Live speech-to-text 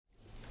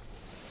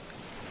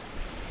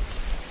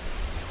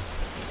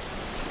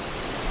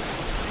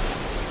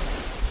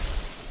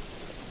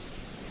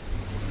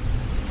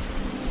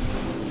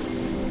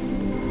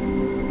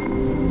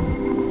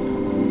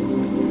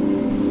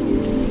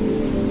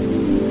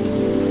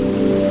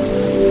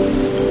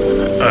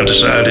I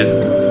decided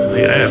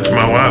after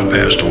my wife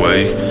passed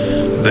away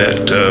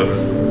that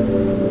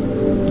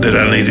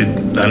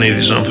I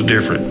needed something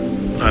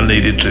different. I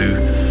needed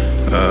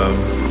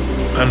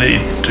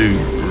to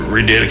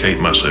rededicate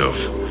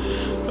myself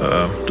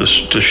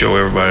to show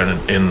everybody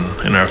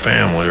in our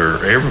family,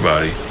 or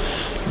everybody,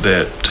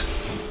 that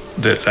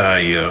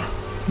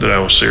I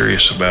was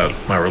serious about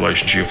my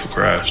relationship with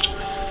Christ.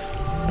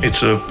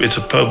 It's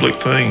a public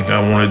thing. I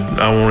wanted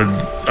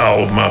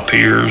all of my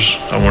peers,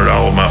 I wanted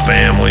all of my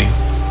family,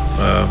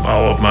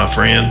 all of my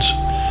friends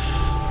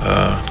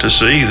to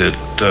see that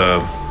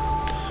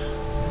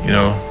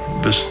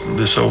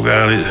this old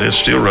guy is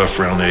still rough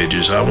around the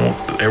edges. I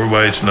want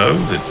everybody to know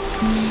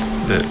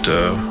that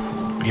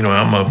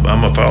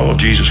I'm a follower of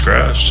Jesus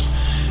Christ,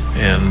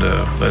 and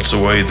that's the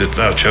way that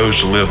I chose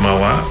to live my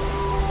life.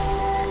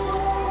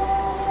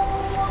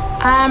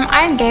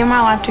 I gave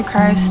my life to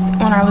Christ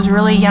when I was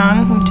really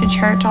young, went to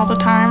church all the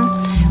time,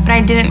 but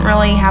I didn't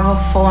really have a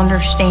full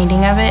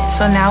understanding of it.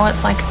 So now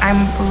it's like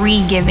I'm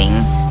re-giving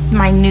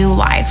my new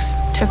life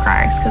to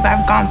Christ because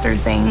I've gone through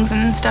things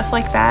and stuff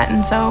like that.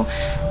 And so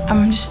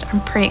I'm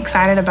pretty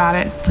excited about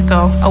it. It's like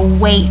a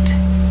weight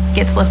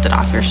gets lifted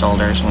off your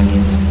shoulders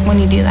when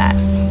you do that.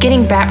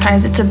 Getting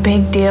baptized, it's a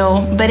big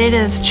deal, but it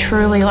is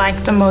truly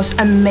like the most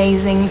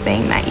amazing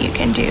thing that you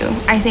can do.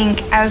 I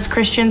think as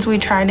Christians, we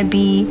try to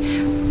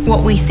be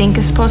what we think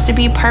is supposed to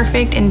be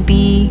perfect and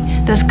be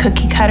this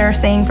cookie cutter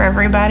thing for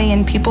everybody,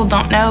 and people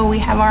don't know we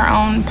have our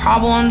own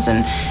problems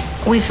and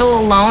we feel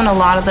alone a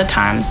lot of the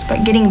times.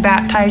 But getting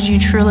baptized, you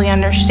truly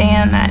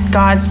understand that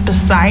God's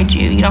beside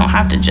you. You don't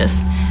have to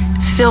just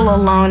feel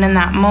alone in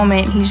that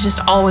moment. He's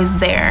just always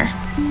there,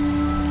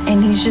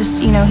 and he's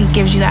just, he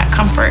gives you that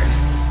comfort.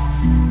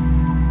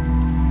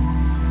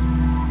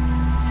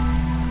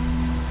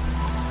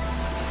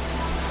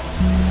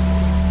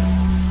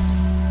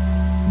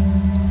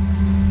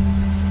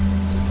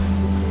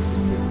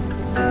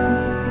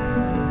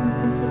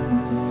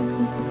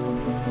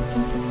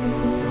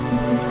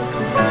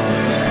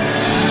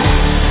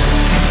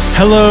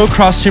 Hello,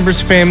 Cross Timbers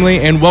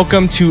family, and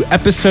welcome to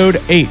episode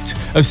 8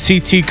 of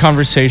CT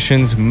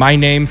Conversations. My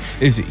name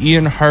is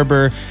Ian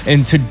Harber,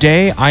 and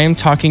today I am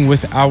talking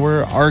with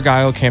our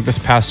Argyle campus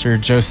pastor,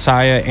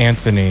 Josiah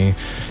Anthony.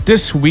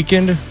 This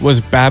weekend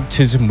was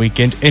baptism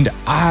weekend, and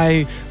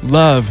I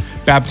love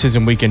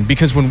baptism weekend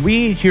because when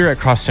we here at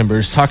Cross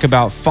Timbers talk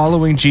about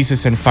following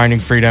Jesus and finding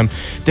freedom,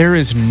 there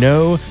is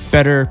no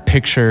better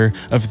picture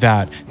of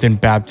that than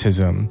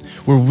baptism,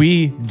 where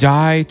we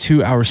die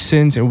to our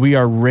sins and we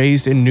are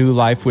raised in new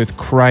life with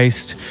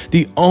Christ.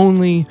 The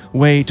only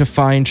way to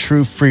find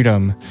true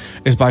freedom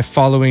is by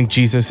following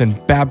Jesus,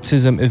 and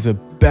baptism is the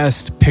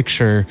best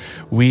picture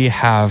we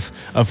have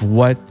of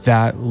what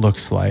that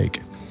looks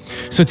like.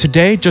 So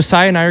today,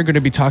 Josiah and I are going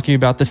to be talking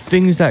about the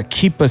things that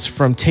keep us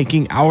from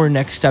taking our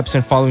next steps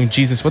in following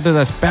Jesus, whether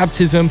that's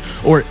baptism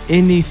or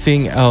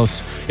anything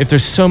else. If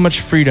there's so much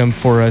freedom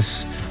for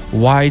us,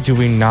 why do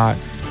we not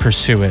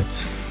pursue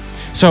it?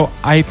 So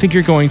I think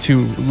you're going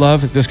to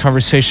love this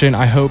conversation.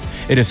 I hope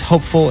it is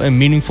helpful and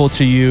meaningful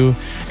to you,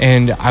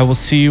 and I will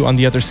see you on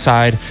the other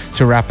side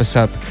to wrap us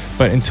up.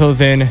 But until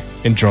then,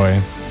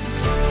 enjoy.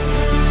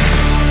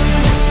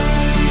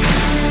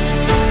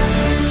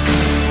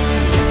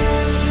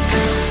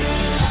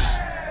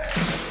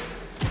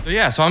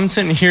 So I'm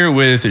sitting here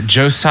with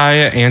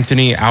Josiah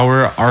Anthony,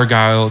 our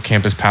Argyle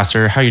campus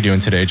pastor. How you doing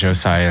today,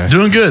 Josiah?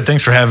 Doing good.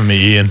 Thanks for having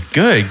me, Ian.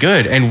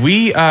 Good.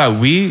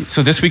 And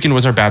so this weekend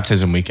was our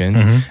baptism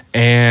weekend,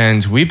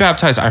 and we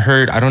baptized,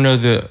 I don't know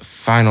the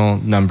final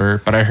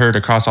number, but I heard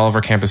across all of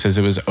our campuses,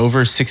 it was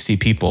over 60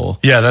 people.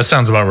 Yeah, that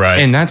sounds about right.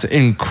 And that's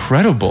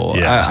incredible.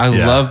 Yeah, I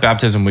love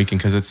baptism weekend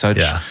because it's such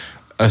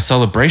a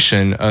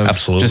celebration of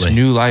just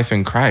new life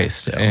in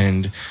Christ. Yeah.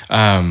 And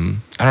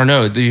I don't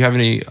know, do you have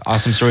any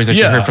awesome stories that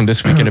you heard from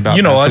this weekend about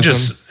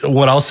baptism?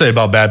 What I'll say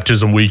about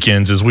baptism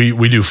weekends is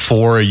we do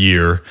 4 a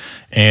year,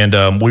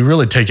 and we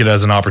really take it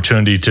as an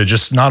opportunity to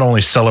just not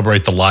only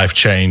celebrate the life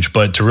change,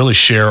 but to really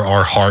share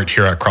our heart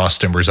here at Cross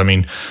Timbers. I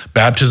mean,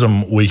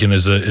 baptism weekend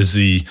is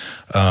really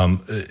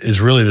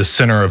the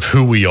center of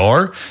who we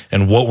are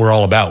and what we're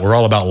all about. We're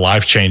all about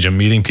life change and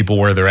meeting people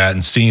where they're at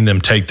and seeing them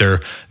take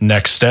their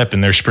next step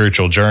in their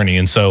spiritual journey.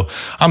 And so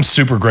I'm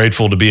super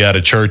grateful to be at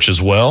a church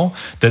as well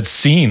that's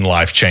seeing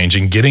life change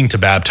and getting to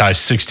baptize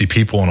 60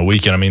 people in a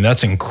weekend. I mean,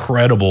 that's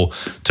incredible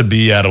to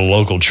be at a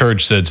local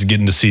church that's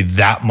getting to see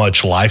that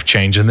much life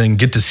change and then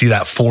get to see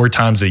that 4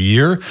 times a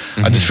year.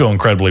 I just feel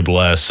incredibly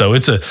blessed. So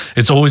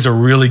it's always a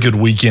really good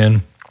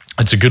weekend.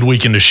 It's a good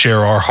weekend to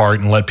share our heart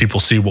and let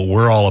people see what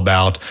we're all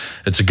about.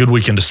 It's a good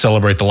weekend to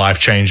celebrate the life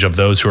change of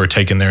those who are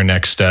taking their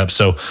next step.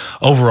 So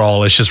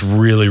overall, it's just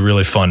really,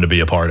 really fun to be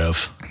a part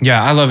of.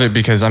 Yeah, I love it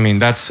because, I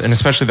mean, and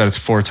especially that it's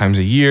 4 times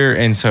a year.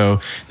 And so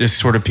there's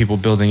sort of people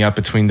building up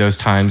between those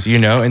times, you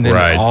know, and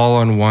then all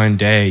on one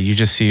day, you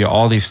just see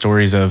all these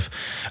stories of,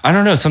 I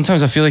don't know,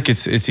 sometimes I feel like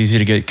it's easy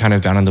to get kind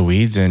of down in the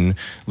weeds and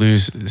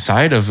lose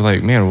sight of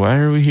like, man, why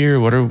are we here?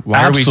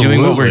 Why are we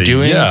doing what we're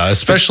doing? Yeah,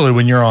 especially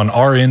when you're on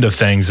our end of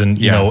things. And,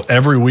 you know,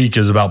 every week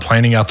is about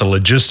planning out the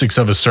logistics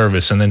of a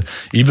service. And then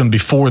even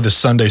before the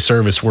Sunday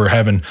service, we're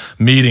having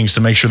meetings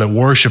to make sure that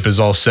worship is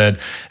all set.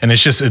 And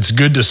it's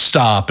good to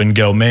stop and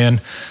go, man,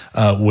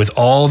 with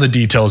all the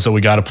details that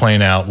we got to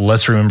plan out,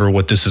 let's remember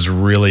what this is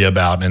really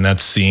about. And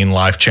that's seeing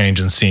life change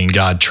and seeing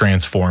God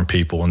transform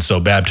people. And so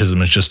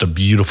baptism is just a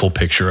beautiful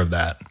picture of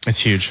that. It's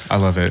huge. I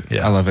love it.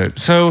 Yeah. I love it.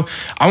 So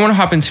I want to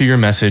hop into your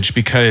message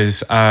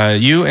because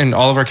you and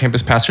all of our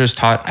campus pastors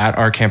taught at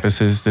our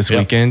campuses this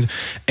weekend.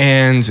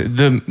 And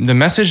the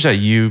message that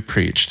you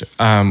preached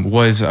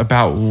was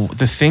about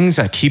the things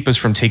that keep us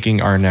from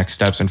taking our next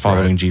steps and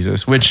following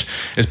Jesus, which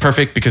is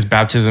perfect because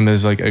baptism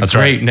is like a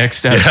great next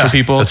step for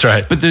people. That's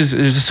right. But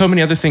there's so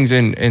many other things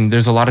and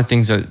there's a lot of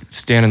things that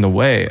stand in the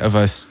way of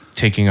us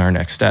taking our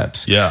next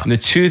steps. Yeah. And the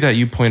 2 that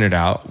you pointed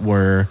out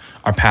were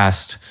our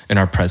past and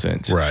our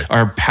present. Right.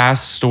 Our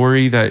past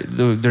story, that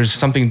there's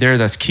something there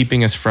that's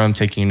keeping us from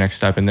taking the next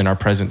step, and then our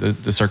present,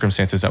 the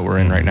circumstances that we're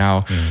in right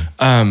now.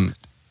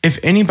 If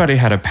anybody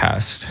had a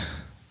past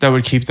that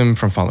would keep them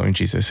from following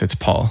Jesus, it's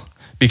Paul.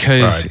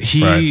 Because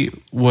he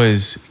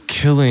was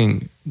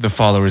killing the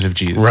followers of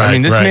Jesus. I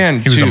mean, this man,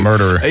 he was a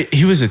murderer.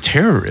 He was a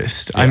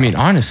terrorist. I mean,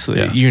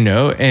 honestly, you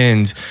know,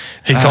 and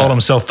he called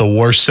himself the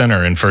worst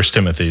sinner in 1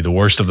 Timothy, the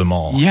worst of them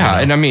all. Yeah. You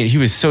know? And I mean, he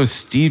was so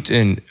steeped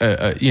in,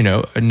 you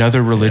know,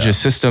 another religious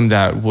system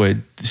that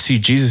would see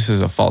Jesus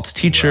as a false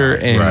teacher.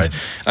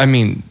 I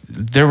mean,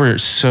 there were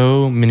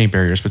so many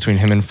barriers between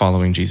him and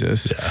following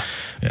Jesus.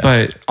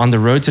 But on the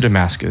road to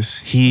Damascus,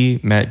 he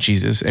met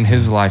Jesus and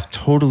his life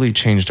totally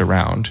changed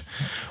around.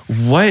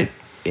 What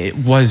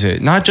was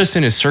it, not just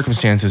in his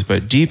circumstances,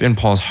 but deep in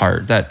Paul's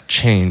heart that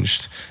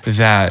changed his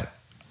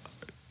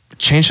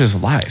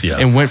life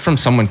and went from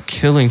someone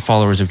killing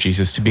followers of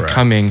Jesus to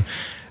becoming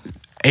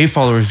a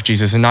follower of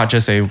Jesus, and not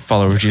just a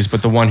follower of Jesus,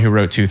 but the one who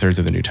wrote 2/3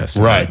 of the New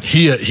Testament. Right.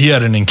 He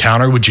had an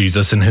encounter with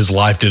Jesus and his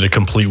life did a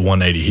complete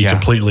 180. He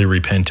completely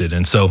repented.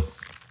 And so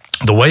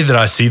the way that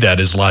I see that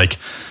is like,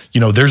 you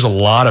know, there's a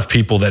lot of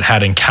people that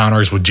had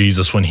encounters with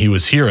Jesus when he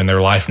was here and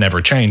their life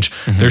never changed.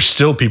 There's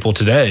still people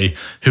today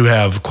who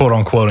have quote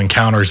unquote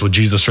encounters with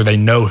Jesus, or they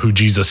know who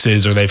Jesus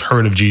is, or they've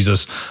heard of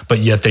Jesus, but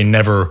yet they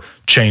never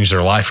changed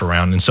their life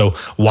around. And so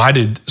why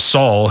did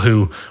Saul,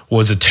 who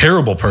was a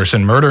terrible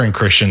person, murdering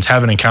Christians,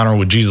 have an encounter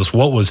with Jesus?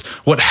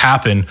 What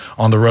happened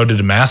on the road to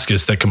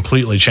Damascus that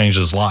completely changed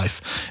his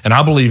life? And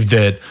I believe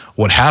that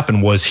what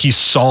happened was he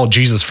saw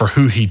Jesus for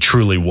who he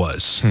truly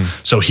was.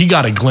 So he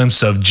got a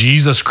glimpse of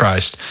Jesus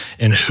Christ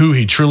and who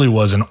he truly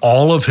was in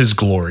all of his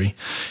glory.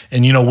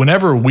 And, you know,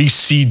 whenever we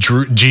see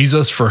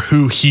Jesus for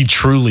who he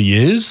truly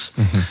is,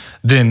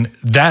 then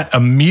that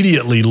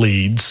immediately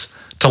leads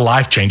to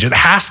life change. It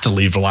has to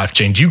lead to life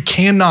change. You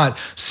cannot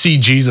see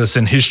Jesus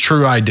in his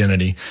true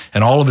identity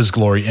and all of his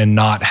glory and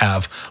not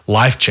have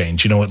life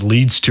change. You know, it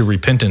leads to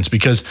repentance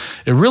because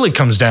it really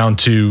comes down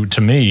to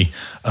me,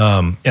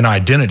 an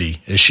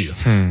identity issue.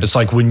 It's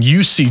like when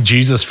you see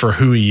Jesus for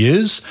who he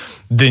is,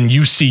 then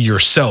you see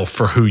yourself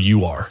for who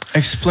you are.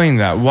 Explain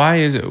that. Why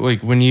is it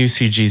like when you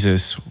see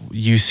Jesus,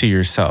 you see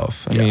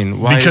yourself? I mean,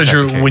 why? Because is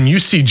that the case? when you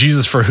see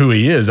Jesus for who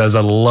he is, as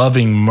a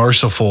loving,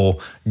 merciful,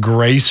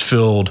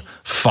 grace-filled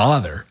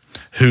Father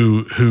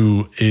who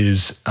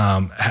is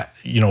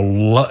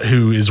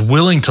who is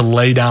willing to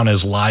lay down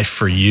his life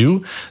for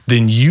you,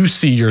 then you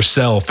see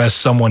yourself as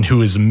someone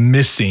who is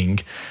missing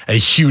a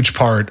huge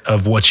part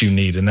of what you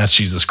need, and that's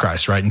Jesus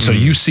Christ, right? And so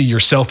you see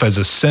yourself as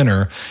a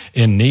sinner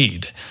in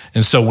need.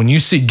 And so when you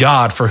see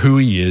God for who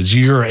he is,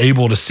 you're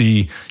able to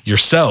see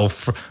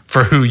yourself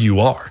for who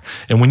you are.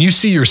 And when you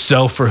see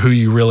yourself for who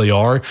you really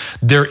are,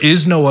 there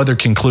is no other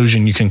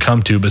conclusion you can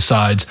come to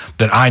besides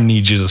that I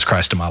need Jesus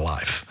Christ in my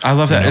life. I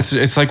love that.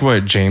 It's like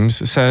what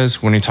James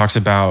says when he talks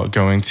about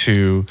going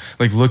to,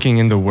 like, looking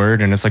in the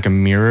Word, and it's like a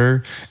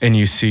mirror and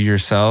you see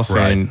yourself.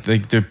 Right. And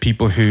like the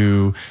people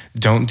who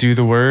don't do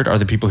the Word are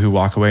the people who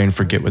walk away and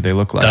forget what they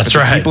look like. That's but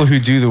right. The people who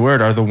do the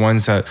Word are the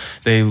ones that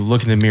they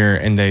look in the mirror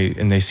and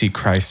they see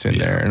Christ in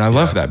there. And I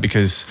love that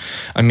because,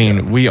 I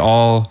mean, we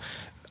all,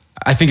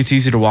 I think it's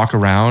easy to walk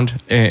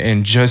around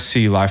and just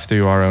see life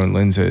through our own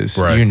lenses,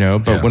 you know,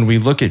 but when we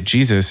look at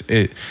Jesus,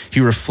 he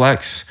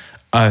reflects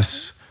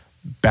us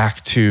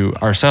back to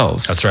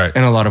ourselves. That's right.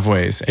 In a lot of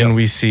ways. And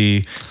we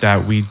see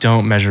that we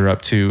don't measure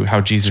up to how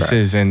Jesus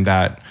is, and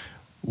that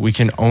we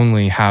can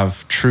only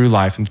have true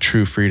life and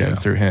true freedom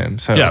through him.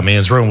 So I mean,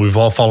 it's real. We've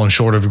all fallen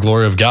short of the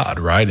glory of God,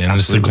 right? And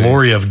it's the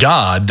glory of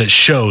God that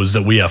shows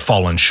that we have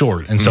fallen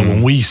short. And so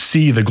when we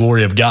see the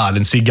glory of God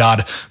and see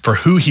God for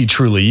who he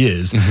truly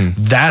is,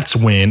 that's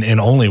when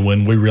and only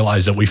when we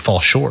realize that we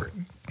fall short.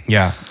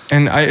 Yeah.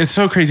 And it's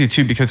so crazy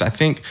too, because I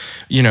think,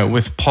 you know,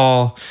 with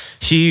Paul,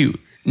 he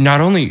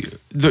not only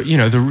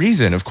the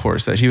reason, of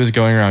course, that he was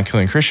going around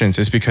killing Christians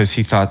is because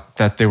he thought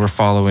that they were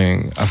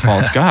following a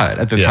false God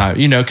at the time,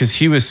 because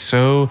he was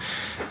so,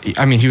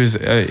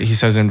 he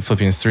says in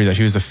Philippians 3 that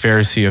he was the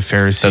Pharisee of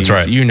Pharisees.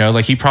 That's right.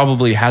 Like he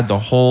probably had the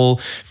whole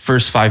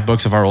first 5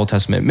 books of our Old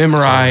Testament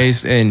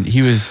memorized, and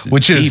he was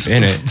deep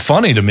in it.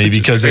 Funny to me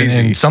because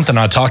and something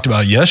I talked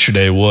about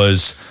yesterday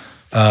was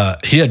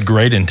he had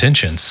great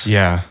intentions.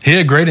 Yeah. He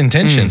had great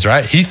intentions,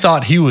 right? He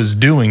thought he was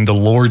doing the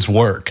Lord's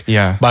work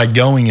by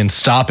going and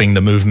stopping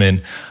the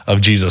movement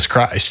of Jesus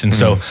Christ. And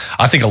so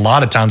I think a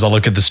lot of times I'll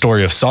look at the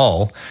story of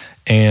Saul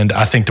and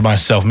I think to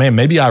myself, man,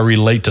 maybe I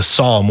relate to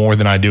Saul more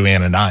than I do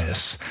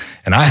Ananias.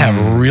 And I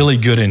have really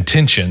good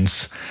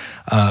intentions,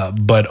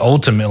 but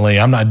ultimately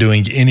I'm not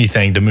doing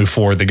anything to move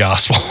forward the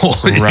gospel.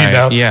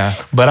 Right. Yeah.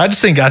 But I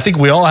think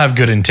we all have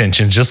good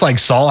intentions, just like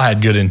Saul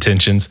had good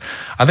intentions.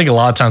 I think a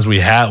lot of times we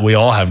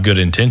all have good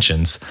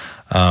intentions.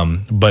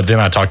 But then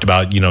I talked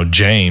about,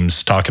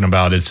 James talking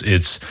about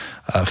it's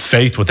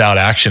faith without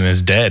action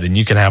is dead, and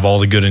you can have all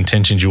the good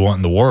intentions you want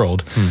in the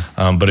world.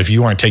 But if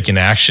you aren't taking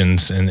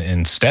actions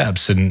and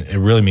steps, then it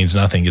really means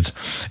nothing. It's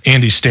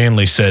Andy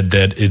Stanley said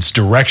that it's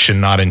direction,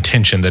 not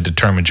intention, that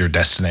determines your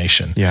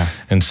destination. Yeah.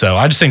 And so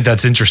I just think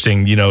that's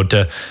interesting,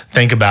 to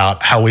think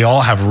about how we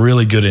all have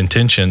really good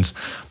intentions,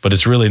 but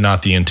it's really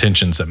not the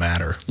intentions that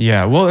matter.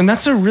 Yeah. Well, and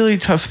that's a really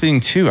tough thing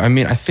too.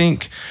 I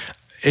think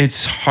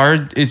it's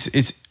hard.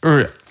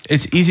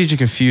 It's easy to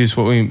confuse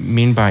what we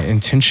mean by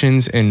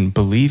intentions and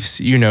beliefs,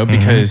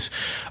 because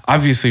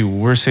obviously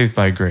we're saved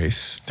by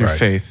grace through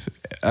faith.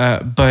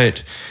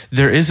 But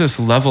there is this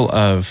level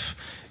of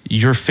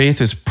your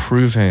faith is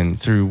proven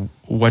through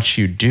what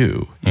you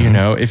do.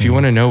 If you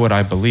want to know what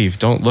I believe,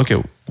 don't look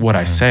at what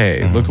I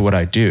say, look at what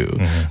I do.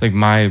 Like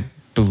my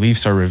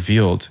beliefs are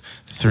revealed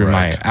through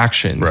my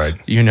actions,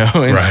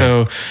 And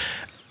so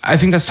I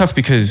think that's tough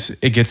because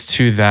it gets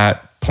to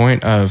that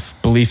point of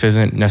belief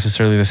isn't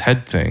necessarily this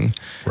head thing.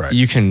 Right.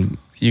 You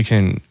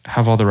can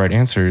have all the right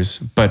answers,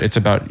 but it's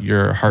about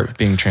your heart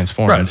being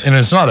transformed. Right. And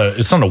it's not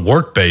a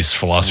work-based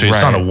philosophy.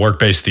 It's not a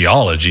work-based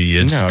theology.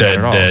 It's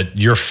that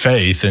your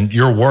faith and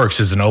your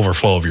works is an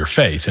overflow of your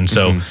faith. And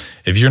so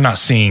if you're not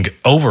seeing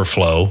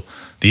overflow,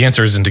 the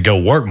answer isn't to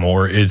go work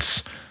more.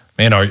 It's,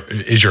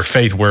 is your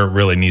faith where it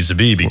really needs to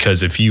be?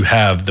 Because if you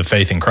have the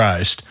faith in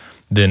Christ,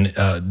 then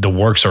the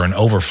works are an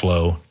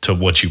overflow to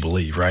what you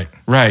believe, right?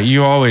 Right.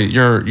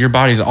 Your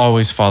body's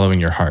always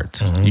following your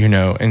heart,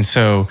 and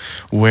so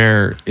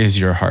where is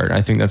your heart?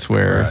 I think that's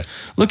where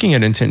looking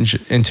at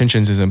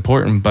intentions is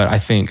important, but I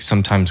think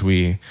sometimes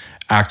we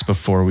act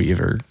before we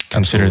ever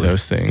consider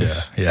those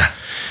things. Yeah.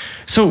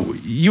 So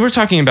you were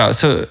talking about,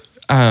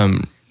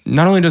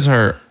 not only does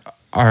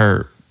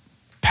our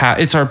past,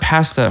 it's our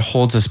past that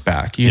holds us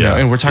back,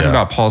 and we're talking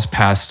about Paul's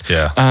past.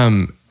 Yeah.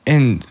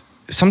 And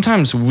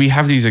sometimes we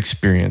have these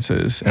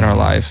experiences in our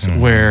lives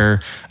where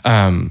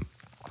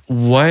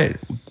what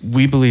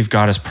we believe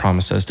God has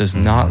promised us does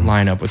not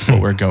line up with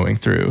what we're going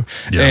through.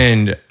 Yeah.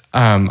 And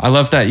I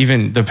love that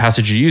even the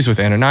passage you use with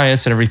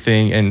Ananias and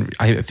everything, and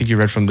I think you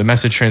read from the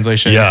Message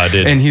translation. Yeah, I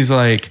did. And he's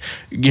like,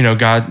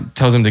 God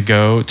tells him to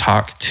go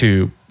talk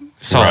to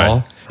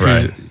Saul,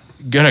 who's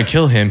gonna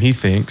kill him, he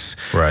thinks.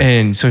 Right.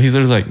 And so he's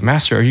literally like,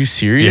 Master, are you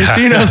serious?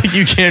 You gotta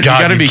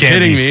be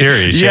kidding me.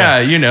 Serious.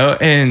 Yeah,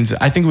 and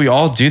I think we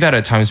all do that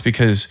at times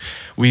because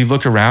we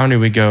look around and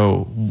we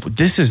go,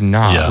 this is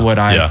not what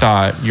I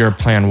thought your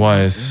plan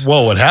was.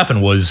 Well, what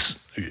happened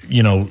was,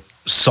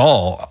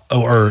 Saul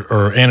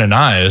or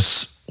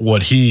Ananias,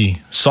 what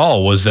he saw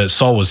was that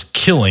Saul was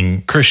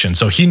killing Christians.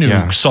 So he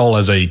knew Saul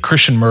as a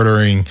Christian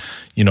murdering,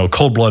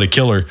 cold-blooded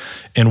killer.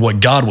 And what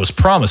God was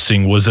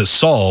promising was that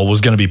Saul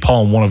was going to be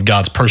one of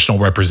God's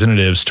personal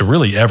representatives to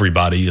really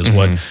everybody, is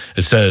what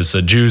it says,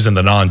 the Jews and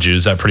the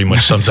non-Jews. That pretty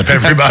much sums up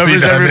everybody.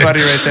 Covers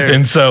everybody right there.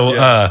 And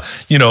so,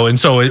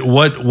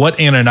 what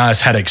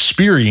Ananias had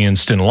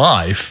experienced in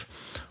life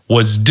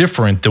was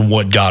different than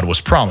what God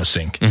was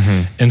promising.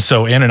 And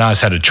so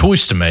Ananias had a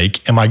choice to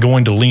make. Am I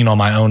going to lean on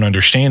my own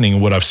understanding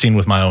and what I've seen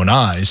with my own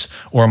eyes,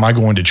 or am I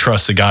going to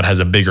trust that God has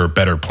a bigger,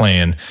 better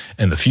plan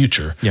in the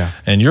future? Yeah.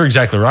 And you're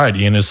exactly right,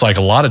 Ian. It's like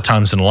a lot of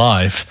times in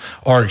life,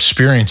 our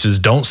experiences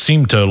don't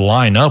seem to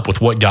line up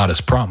with what God is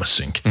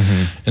promising.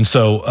 And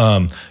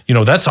so,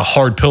 that's a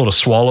hard pill to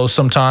swallow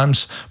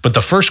sometimes. But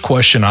the first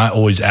question I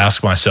always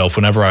ask myself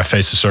whenever I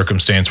face a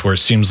circumstance where it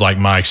seems like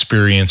my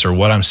experience or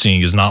what I'm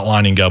seeing is not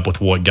lining up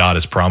with what God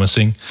is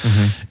promising,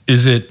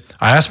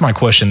 I ask my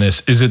question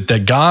is it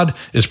that God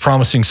is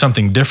promising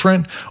something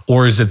different,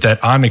 or is it that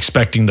I'm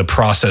expecting the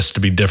process to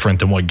be different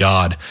than what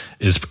God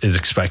is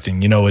expecting?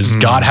 Does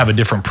God have a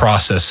different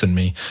process than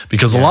me?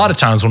 Because a lot of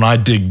times when I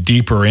dig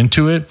deeper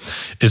into it,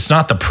 it's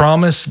not the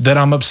promise that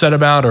I'm upset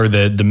about or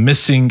the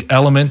missing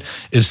element.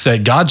 It's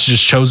that God's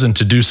just chosen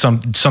to do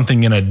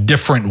something in a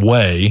different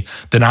way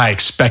than I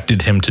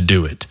expected him to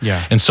do it.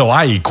 Yeah. And so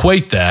I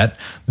equate that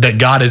that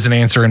God isn't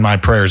answering my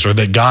prayers or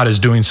that God is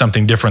doing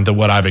something different than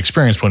what I've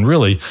experienced, when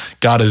really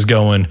God is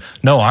going,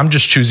 no, I'm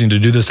just choosing to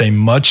do this a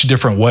much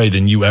different way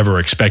than you ever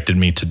expected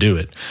me to do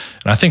it.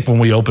 And I think when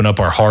we open up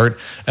our heart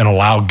and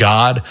allow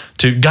God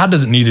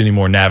doesn't need any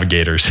more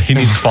navigators. He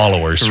needs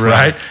followers,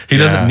 right? He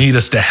doesn't need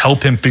us to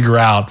help him figure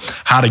out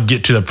how to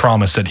get to the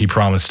promise that he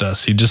promised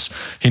us. He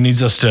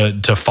needs us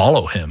to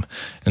follow him.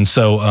 And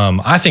so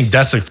I think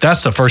that's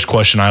the first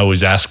question I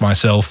always ask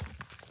myself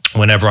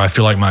whenever I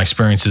feel like my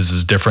experiences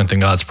is different than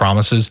God's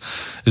promises.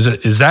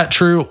 Is that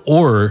true?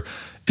 Or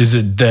is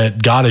it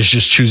that God is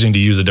just choosing to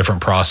use a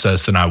different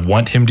process than I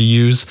want him to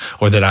use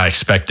or that I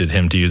expected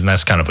him to use? And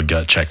that's kind of a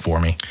gut check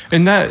for me.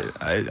 And that,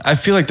 I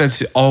feel like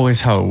that's always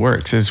how it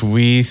works, is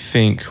we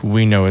think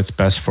we know it's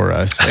best for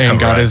us. And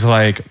God is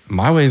like,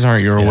 my ways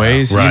aren't your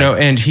ways, you know?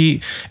 And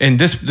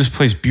this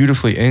plays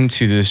beautifully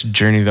into this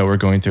journey that we're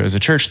going through as a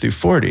church through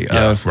 40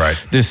 of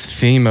this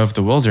theme of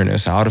the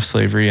wilderness, out of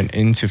slavery and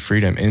into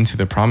freedom, into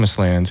the promised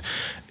land.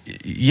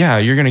 Yeah,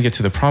 you're going to get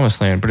to the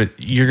promised land, but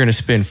you're going to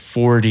spend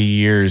 40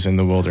 years in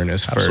the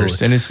wilderness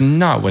first. And it's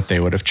not what they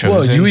would have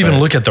chosen. Well, you even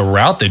look at the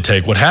route they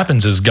take. What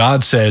happens is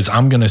God says,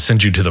 I'm going to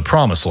send you to the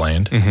promised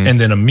land. And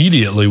then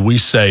immediately we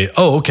say,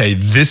 oh, okay,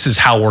 this is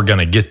how we're going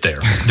to get there.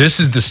 This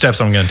is the steps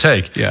I'm going to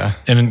take.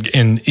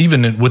 And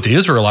even with the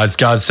Israelites,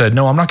 God said,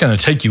 no, I'm not going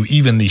to take you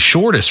even the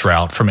shortest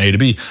route from A to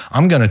B.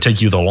 I'm going to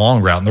take you the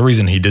long route. And the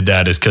reason he did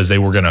that is because they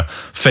were going to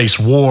face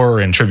war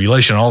and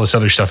tribulation and all this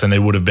other stuff, and they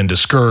would have been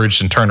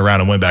discouraged and turned around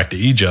and went back to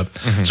Egypt.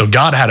 So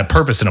God had a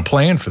purpose and a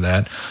plan for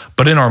that.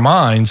 But in our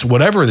minds,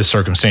 whatever the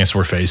circumstance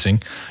we're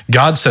facing,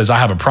 God says, I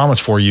have a promise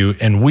for you.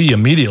 And we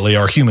immediately,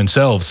 our human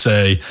selves,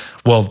 say,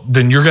 well,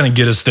 then you're going to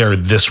get us there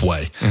this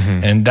way.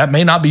 And that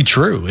may not be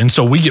true. And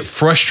so we get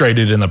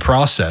frustrated in the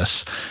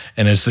process.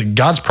 And it's that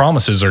God's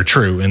promises are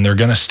true and they're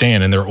going to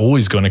stand and they're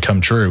always going to come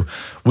true.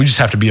 We just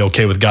have to be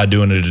okay with God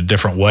doing it a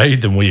different way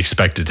than we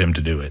expected him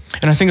to do it.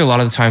 And I think a lot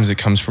of the times it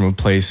comes from a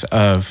place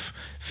of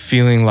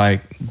feeling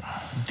like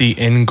the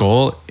end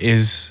goal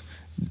is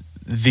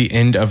the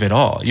end of it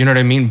all. You know what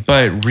I mean?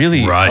 But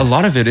really, a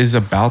lot of it is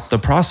about the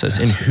process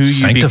and who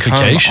you become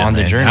on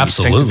the journey.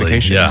 Absolutely.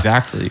 Sanctification,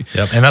 exactly.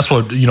 And that's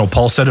what,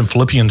 Paul said in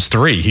Philippians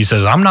 3. He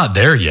says, I'm not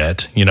there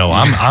yet.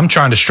 I'm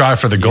trying to strive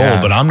for the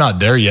goal, but I'm not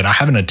there yet. I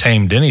haven't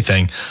attained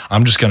anything.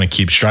 I'm just going to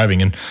keep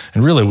striving. And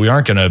really, we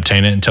aren't going to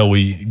obtain it until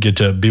we get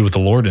to be with the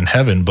Lord in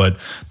heaven. But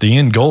the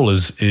end goal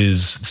is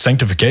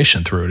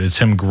sanctification through it. It's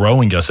him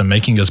growing us and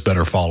making us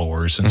better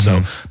followers. And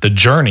so the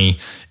journey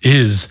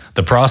is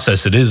the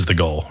process. It is the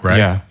goal, right?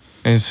 Yeah.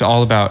 And it's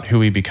all about who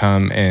we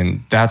become,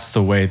 and that's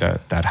the way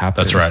that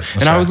happens. That's right.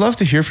 And I would love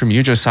to hear from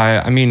you,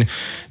 Josiah. I mean,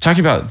 talking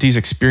about these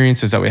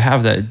experiences that we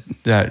have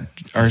that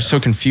are so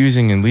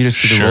confusing and lead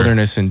us to the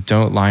wilderness and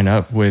don't line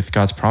up with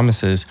God's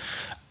promises,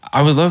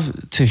 I would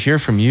love to hear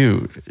from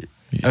you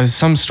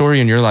some story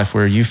in your life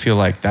where you feel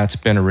like that's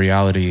been a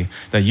reality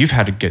that you've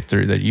had to get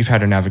through, that you've had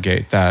to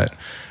navigate, that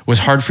was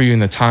hard for you in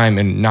the time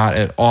and not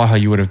at all how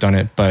you would have done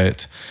it,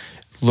 but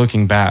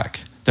looking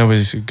back, that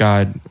was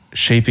God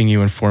shaping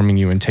you and forming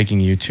you and taking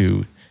you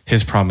to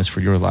his promise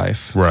for your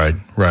life. Right.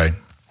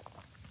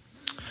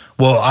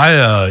 Well,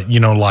 I,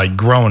 like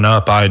growing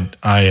up,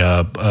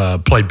 I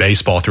played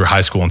baseball through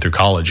high school and through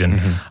college.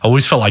 And I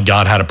always felt like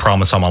God had a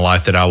promise on my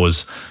life that I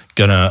was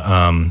going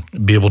to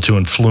be able to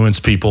influence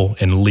people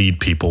and lead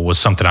people, was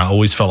something I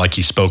always felt like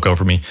he spoke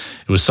over me.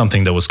 It was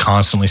something that was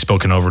constantly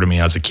spoken over to me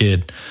as a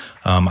kid.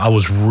 I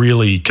was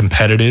really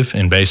competitive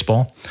in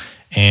baseball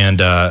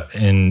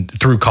and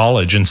through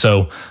college. And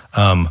so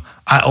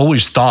I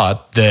always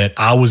thought that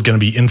I was going to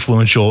be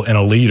influential and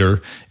a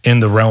leader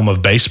in the realm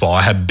of baseball.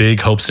 I had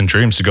big hopes and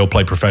dreams to go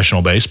play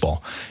professional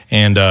baseball.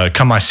 And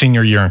come my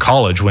senior year in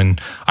college, when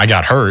I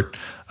got hurt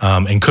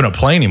and couldn't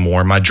play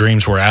anymore, my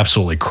dreams were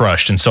absolutely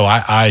crushed. And so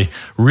I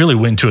really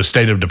went into a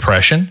state of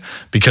depression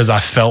because I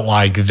felt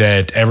like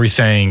that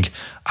everything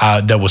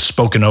that was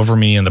spoken over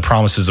me and the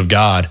promises of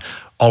God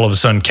all of a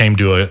sudden came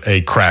to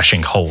a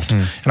crashing halt.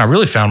 And I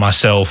really found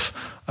myself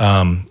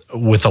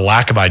with a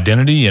lack of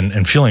identity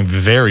and feeling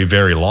very,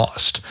 very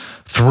lost.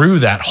 Through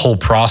that whole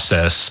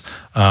process,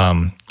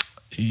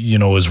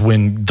 is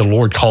when the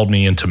Lord called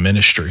me into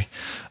ministry.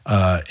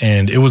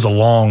 And it was a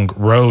long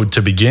road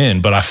to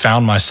begin, but I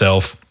found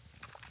myself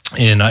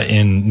in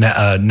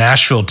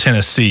Nashville,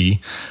 Tennessee,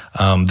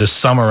 this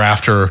summer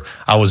after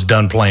I was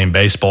done playing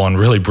baseball and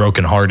really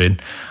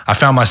brokenhearted. I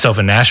found myself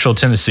in Nashville,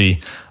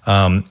 Tennessee,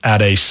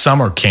 at a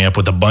summer camp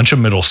with a bunch of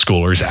middle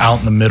schoolers out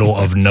in the middle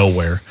of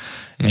nowhere.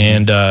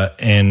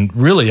 And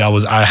really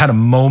I had a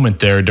moment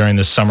there during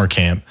this summer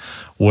camp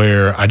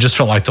where I just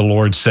felt like the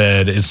Lord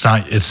said, it's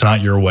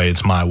not your way,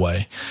 it's my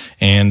way.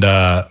 And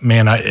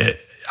man,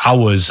 I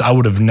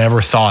would have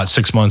never thought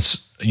 6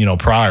 months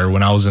prior,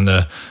 when I was in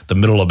the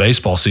middle of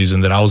baseball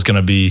season, that I was going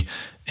to be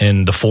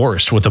in the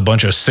forest with a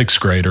bunch of sixth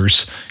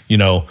graders,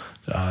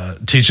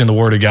 teaching the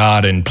Word of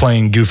God and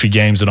playing goofy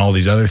games and all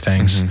these other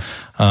things.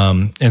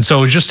 And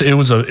so it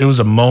was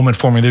a moment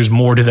for me. There's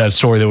more to that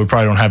story that we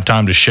probably don't have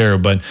time to share,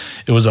 but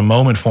it was a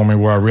moment for me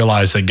where I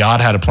realized that God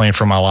had a plan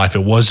for my life.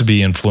 It was to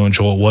be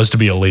influential. It was to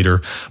be a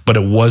leader, but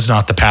it was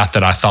not the path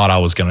that I thought I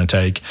was going to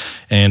take.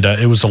 And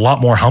it was a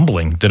lot more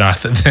humbling than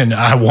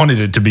I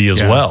wanted it to be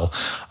as well.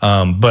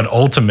 But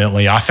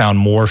ultimately, I found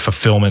more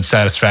fulfillment,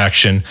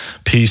 satisfaction,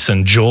 peace,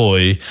 and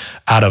joy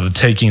out of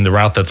taking the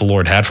route that the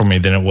Lord had for me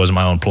than it was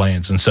my own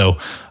plans. And so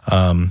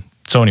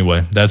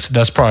anyway,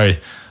 that's probably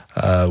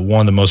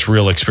one of the most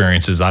real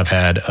experiences I've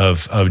had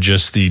of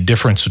just the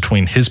difference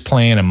between his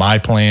plan and my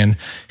plan,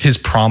 his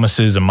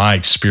promises and my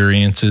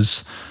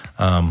experiences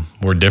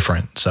were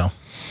different. So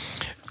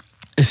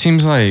it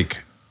seems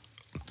like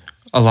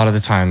a lot of the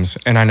times,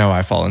 and I know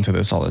I fall into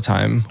this all the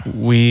time,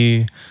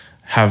 we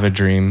have a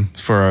dream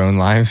for our own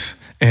lives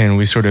and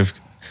we sort of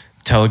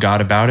tell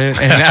God about it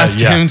and ask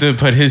him to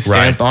put his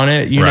stamp on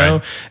it, you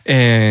know?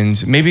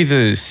 And maybe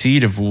the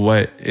seed of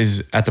what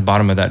is at the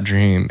bottom of that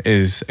dream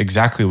is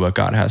exactly what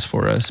God has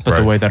for us, but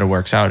the way that it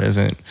works out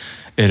isn't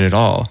it at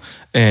all.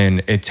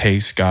 And it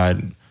takes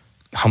God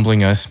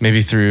humbling us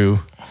maybe through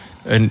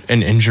an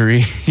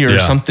injury or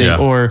something,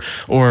 or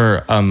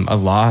a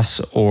loss,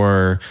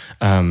 or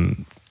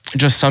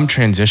just some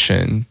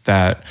transition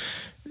that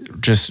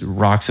just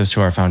rocks us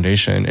to our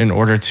foundation in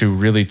order to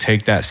really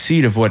take that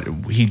seed of what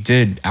he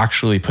did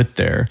actually put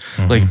there,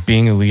 like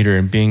being a leader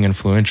and being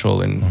influential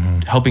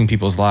and helping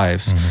people's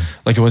lives,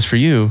 like it was for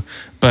you,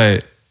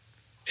 but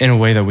in a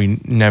way that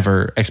we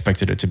never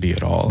expected it to be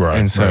at all.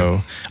 And so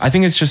I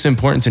think it's just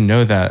important to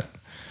know that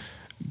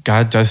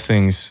God does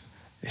things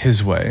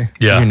his way,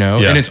 you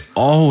know, and it's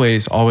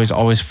always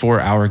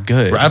for our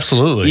good.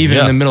 Absolutely. Even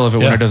in the middle of it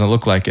when it doesn't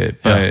look like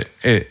it, but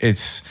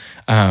it's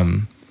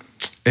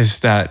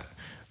that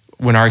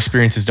when our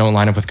experiences don't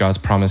line up with God's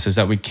promises,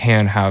 that we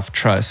can have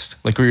trust,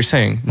 like what you're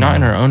saying, not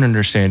in our own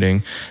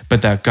understanding,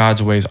 but that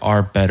God's ways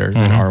are better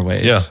than our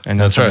ways. Yeah, and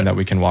that's something that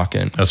we can walk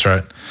in. That's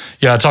right.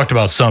 Yeah, I talked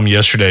about some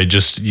yesterday,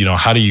 just, you know,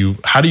 how do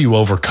you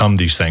overcome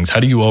these things? How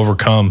do you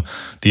overcome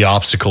the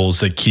obstacles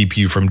that keep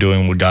you from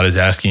doing what God is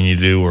asking you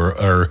to do,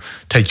 or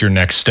take your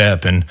next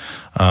step? And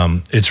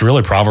it's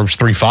really Proverbs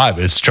 3:5.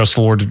 It's trust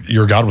the Lord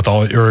your God with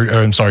all,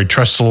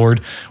 trust the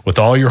Lord with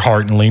all your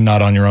heart and lean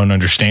not on your own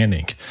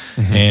understanding.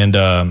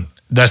 And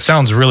that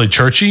sounds really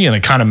churchy, and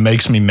it kind of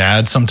makes me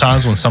mad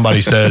sometimes when somebody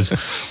says,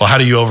 well, how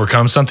do you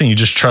overcome something? You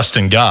just trust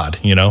in God,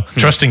 you know,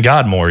 trust in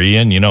God more,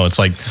 Ian. You know, it's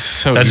like,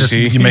 so that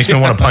easy. just makes me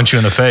want to punch you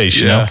in the face,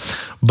 you know?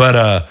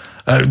 But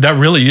that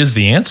really is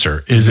the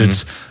answer, is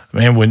it's,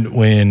 man,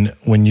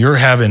 when you're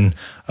having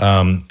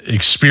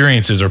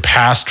experiences or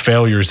past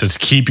failures that's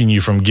keeping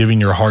you from giving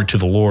your heart to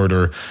the Lord,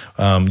 or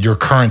your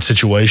current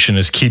situation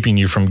is keeping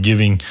you from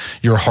giving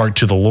your heart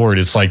to the Lord,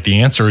 it's like the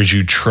answer is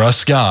you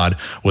trust God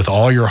with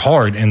all your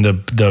heart. And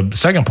the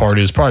second part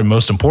is probably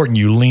most important,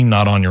 you lean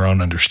not on your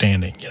own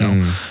understanding, you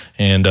know?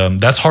 And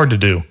that's hard to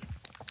do.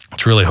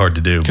 It's really hard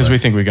to do. Because we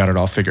think we got it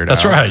all figured out.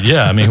 That's right.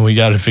 Yeah. I mean, we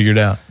got it figured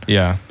out.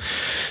 Yeah.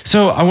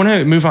 So I want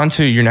to move on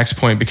to your next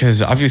point,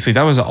 because obviously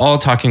that was all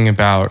talking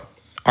about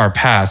our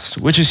past,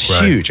 which is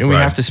huge. And we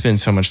have to spend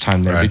so much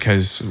time there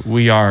because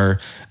we are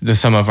the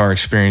sum of our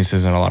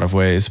experiences in a lot of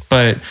ways,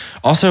 but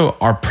also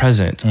our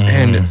present.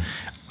 And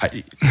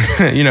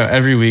you know,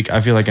 every week I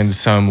feel like in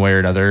some way or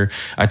another,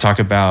 I talk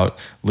about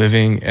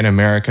living in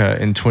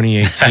America in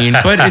 2018,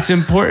 but it's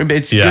important.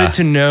 It's good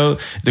to know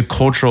the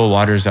cultural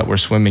waters that we're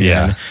swimming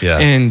in.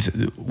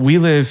 And we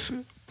live,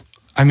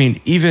 I mean,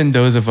 even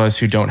those of us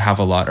who don't have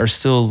a lot are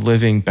still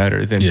living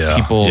better than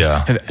people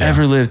have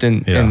ever lived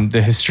in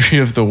the history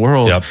of the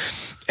world.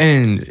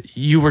 And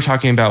you were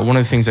talking about one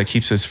of the things that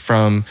keeps us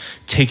from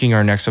taking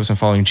our next steps and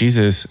following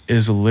Jesus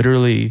is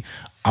literally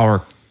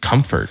our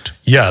comfort.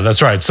 Yeah,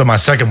 that's right. So my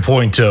second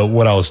point to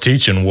what I was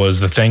teaching was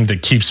the thing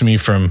that keeps me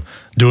from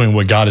doing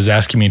what God is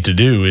asking me to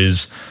do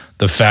is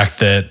the fact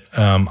that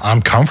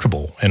I'm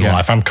comfortable in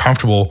life. I'm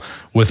comfortable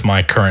with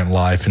my current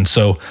life. And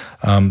so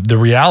the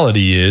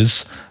reality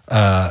is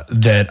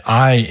that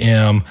I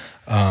am,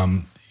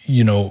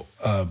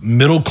 a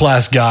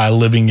middle-class guy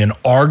living in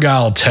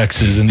Argyle,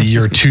 Texas in the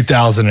year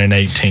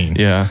 2018.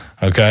 Yeah.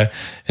 Okay.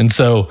 And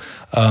so,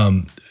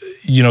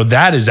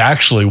 that is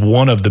actually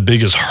one of the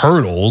biggest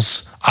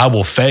hurdles I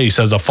will face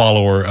as a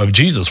follower of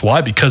Jesus.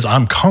 Why? Because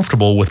I'm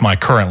comfortable with my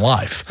current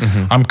life.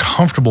 I'm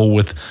comfortable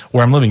with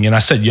where I'm living. And I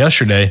said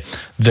yesterday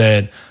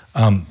that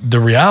the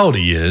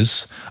reality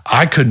is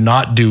I could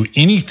not do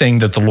anything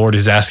that the Lord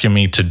is asking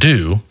me to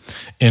do.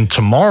 And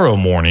tomorrow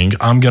morning,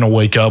 I'm going to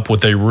wake up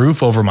with a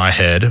roof over my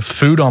head,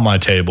 food on my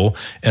table,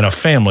 and a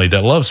family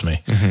that loves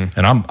me.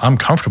 And I'm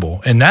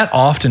comfortable. And that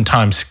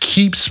oftentimes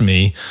keeps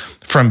me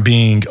from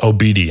being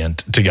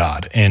obedient to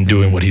God and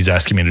doing what he's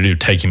asking me to do,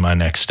 taking my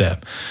next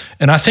step.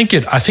 And I think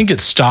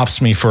it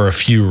stops me for a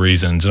few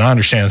reasons. And I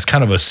understand it's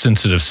kind of a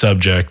sensitive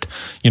subject.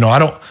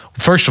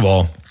 First of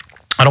all,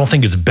 I don't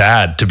think it's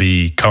bad to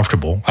be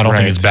comfortable. I don't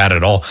think it's bad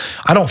at all.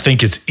 I don't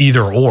think it's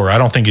either or. I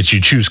don't think it's you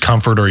choose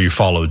comfort or you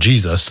follow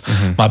Jesus.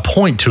 My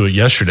point to it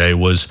yesterday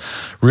was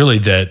really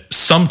that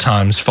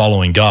sometimes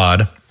following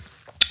God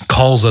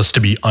calls us to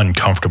be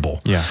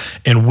uncomfortable. Yeah.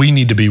 And we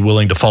need to be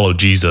willing to follow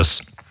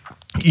Jesus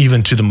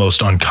even to the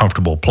most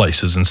uncomfortable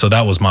places. And so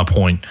that was my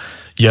point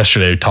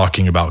yesterday,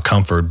 talking about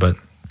comfort. But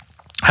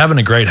having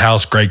a great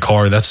house, great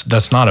car,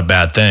 that's not a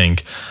bad thing.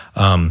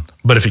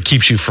 But if it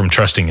keeps you from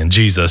trusting in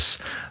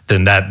Jesus,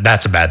 then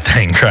that's a bad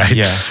thing, right?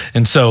 Yeah.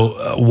 And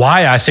so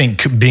why I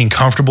think being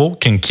comfortable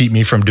can keep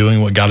me from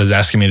doing what God is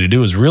asking me to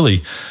do is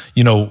really,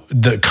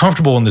 the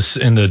comfortable in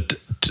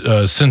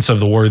the sense of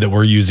the word that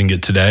we're using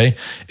it today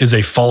is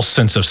a false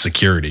sense of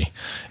security.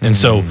 And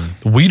so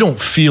we don't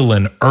feel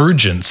an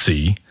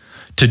urgency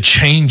to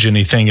change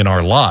anything in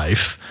our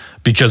life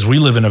because we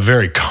live in a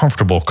very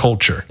comfortable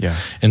culture. Yeah.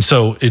 And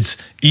so it's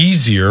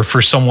easier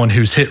for someone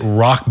who's hit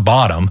rock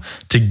bottom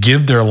to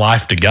give their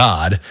life to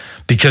God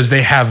because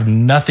they have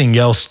nothing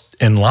else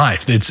in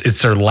life.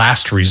 It's their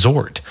last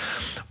resort.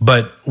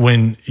 But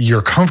when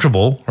you're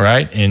comfortable,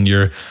 right, and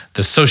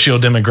the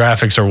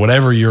socio-demographics or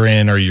whatever you're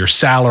in, or your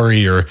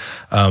salary, or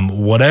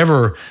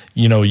whatever,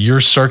 your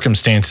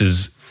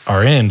circumstances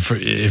are in,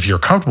 if you're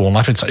comfortable in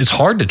life, it's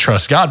hard to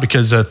trust God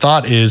because the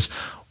thought is,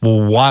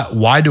 well,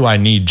 why do I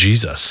need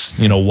Jesus?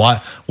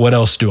 What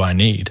else do I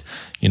need?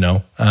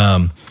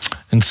 And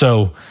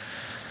so,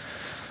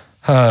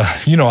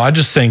 I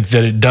just think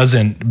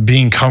that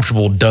being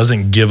comfortable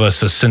doesn't give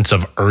us a sense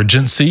of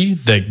urgency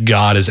that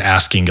God is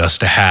asking us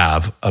to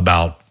have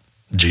about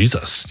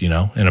Jesus,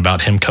 and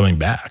about him coming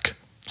back.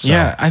 So.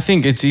 Yeah, I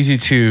think it's easy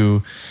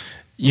to,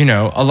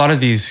 a lot of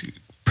these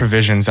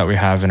provisions that we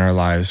have in our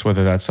lives,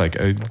 whether that's like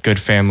a good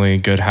family,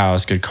 good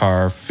house, good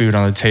car, food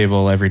on the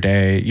table every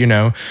day,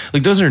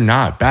 like those are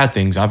not bad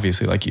things,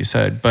 obviously, like you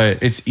said,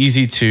 but it's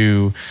easy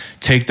to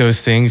take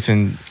those things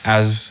and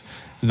as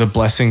the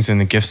blessings and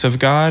the gifts of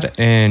God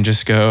and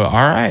just go, all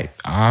right,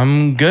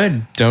 I'm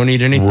good. Don't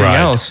need anything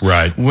else.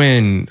 Right.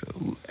 And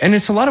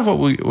it's a lot of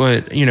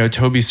what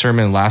Toby's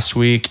sermon last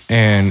week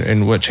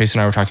and what Chase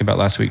and I were talking about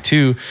last week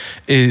too,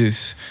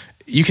 is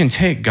you can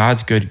take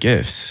God's good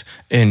gifts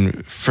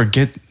and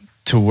forget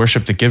to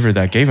worship the giver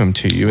that gave them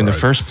to you in the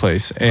first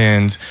place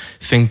and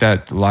think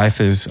that life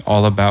is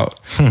all about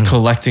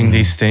collecting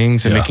these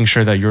things and making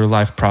sure that your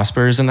life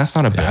prospers. And that's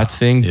not a bad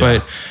thing,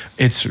 but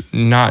it's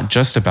not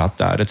just about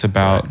that. It's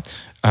about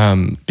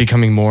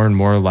becoming more and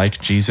more like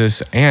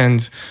Jesus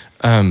and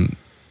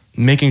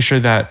making sure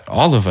that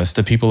all of us,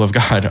 the people of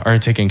God, are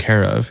taken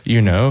care of,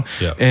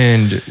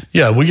 And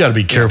we got to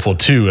be careful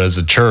too as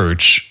a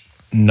church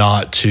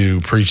not to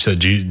preach that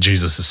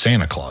Jesus is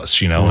Santa Claus,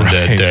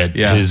 that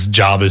his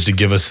job is to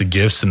give us the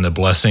gifts and the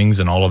blessings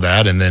and all of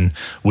that. And then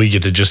we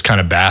get to just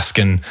kind of bask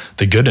in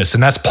the goodness.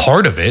 And that's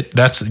part of it.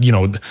 That's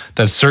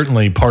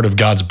certainly part of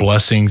God's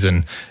blessings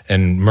and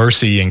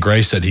mercy and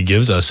grace that he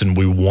gives us. And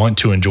we want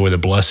to enjoy the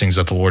blessings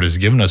that the Lord has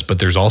given us. But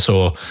there's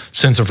also a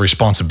sense of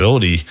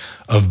responsibility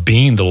of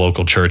being the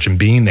local church and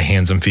being the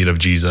hands and feet of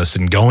Jesus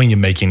and going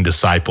and making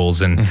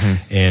disciples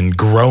and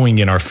growing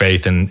in our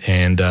faith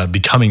and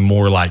becoming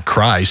more like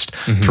Christ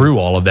through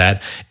all of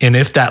that. And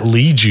if that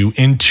leads you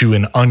into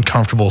an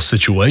uncomfortable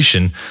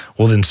situation,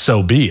 well, then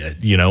so be it,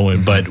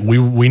 but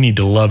we need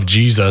to love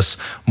Jesus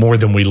more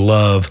than we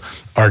love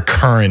our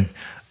current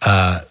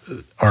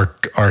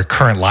our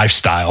current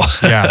lifestyle,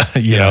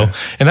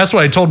 and that's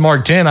what I told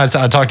Mark 10. I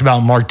talked about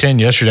Mark 10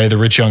 yesterday, the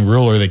rich young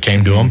ruler that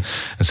came to him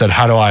and said,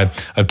 how do I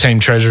obtain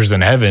treasures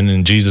in heaven?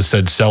 And Jesus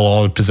said, sell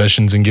all your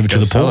possessions and give it to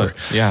the poor.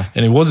 Yeah.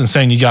 And it wasn't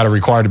saying you got to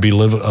require to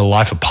live a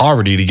life of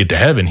poverty to get to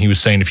heaven. He was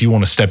saying, if you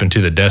want to step into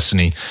the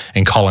destiny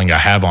and calling I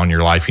have on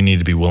your life, you need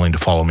to be willing to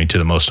follow me to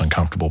the most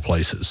uncomfortable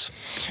places.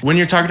 When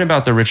you're talking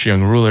about the rich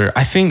young ruler,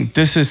 I think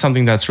this is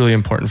something that's really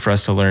important for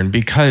us to learn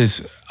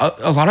because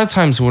a lot of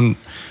times when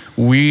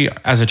we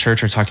as a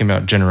church are talking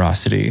about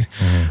generosity,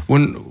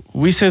 when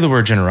we say the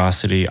word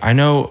generosity, I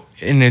know,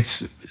 and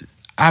it's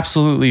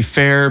absolutely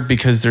fair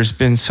because there's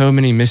been so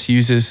many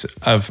misuses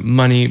of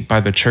money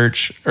by the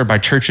church or by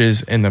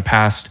churches in the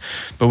past.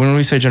 But when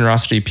we say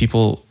generosity,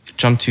 people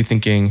jump to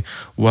thinking,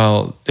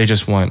 well, they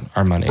just want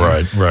our money.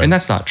 Right. And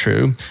that's not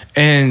true.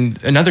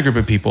 And another group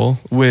of people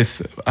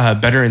with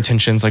better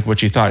intentions, like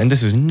what you thought, and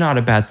this is not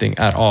a bad thing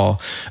at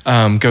all,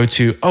 go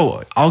to,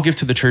 I'll give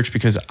to the church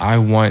because I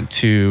want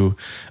to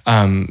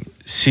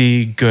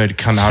see good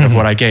come out of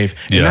what I gave.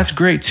 And that's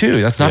great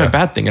too. That's not a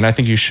bad thing. And I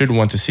think you should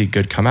want to see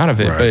good come out of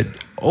it. But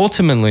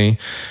ultimately,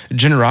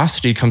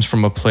 generosity comes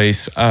from a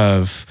place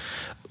of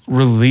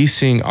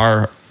releasing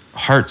our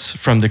hearts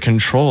from the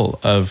control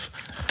of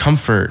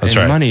comfort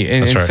and money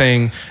and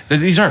saying that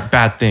these aren't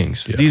bad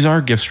things. These are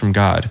gifts from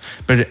God.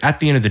 But at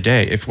the end of the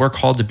day, if we're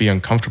called to be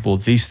uncomfortable,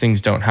 these things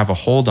don't have a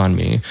hold on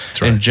me.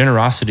 And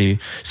generosity,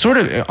 sort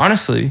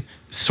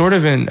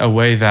of in a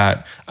way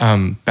that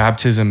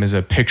baptism is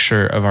a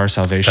picture of our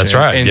salvation. That's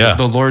right. And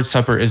the Lord's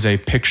Supper is a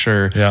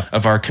picture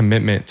of our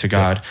commitment to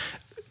God.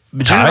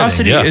 But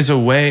generosity is a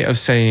way of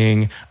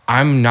saying,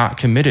 I'm not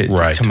committed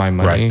to my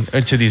money,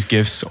 to these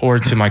gifts, or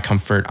to my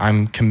comfort.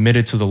 I'm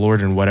committed to the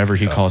Lord and whatever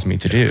He calls me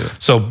to do.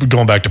 So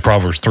going back to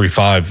Proverbs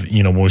 3:5,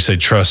 when we say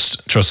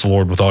trust the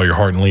Lord with all your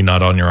heart and lean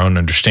not on your own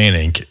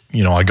understanding,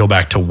 I go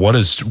back to what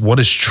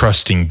does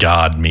trusting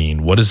God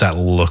mean? What does that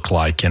look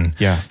like? And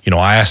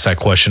I ask that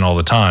question all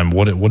the time.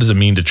 What does it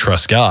mean to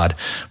trust God?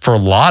 For a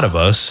lot of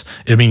us,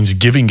 it means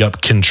giving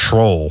up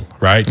control,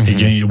 right?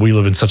 Again, we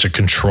live in such a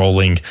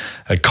controlling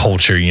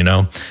culture,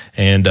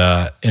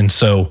 and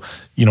so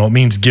it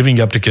means giving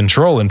up to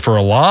control. And for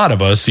a lot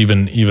of us,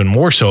 even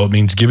more so, it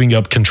means giving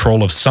up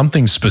control of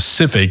something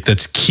specific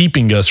that's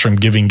keeping us from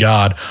giving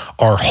God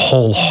our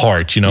whole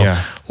heart.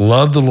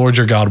 Love the Lord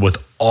your God with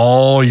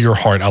all your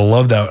heart. I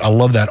love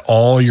that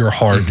all your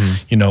heart,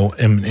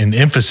 and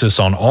emphasis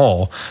on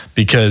all,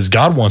 because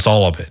God wants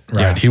all of it,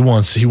 right? Yeah. He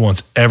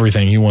wants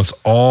everything. He wants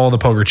all the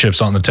poker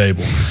chips on the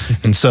table.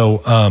 And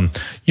so,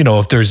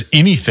 if there's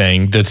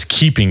anything that's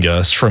keeping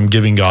us from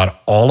giving God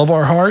all of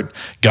our heart,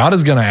 God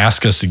is going to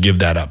ask us to give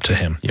that up to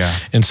Him. Yeah.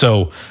 And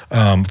so,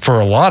 for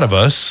a lot of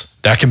us,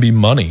 that can be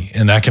money,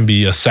 and that can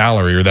be a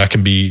salary, or that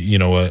can be,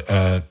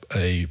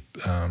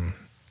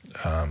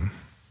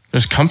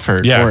 there's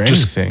comfort or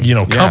anything.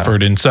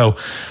 Comfort. And so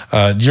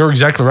you're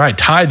exactly right.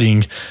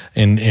 Tithing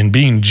and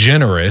being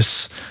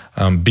generous,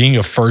 being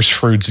a first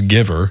fruits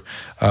giver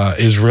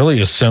is really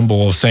a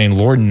symbol of saying,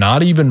 Lord,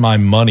 not even my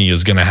money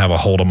is going to have a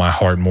hold of my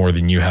heart more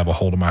than you have a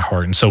hold of my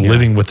heart. And so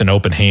living with an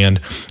open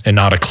hand and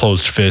not a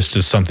closed fist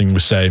is something we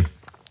say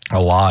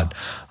a lot.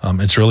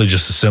 It's really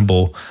just a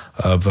symbol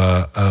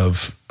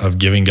of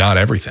giving God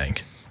everything.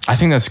 I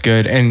think that's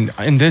good. And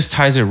this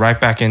ties it right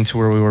back into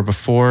where we were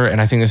before. And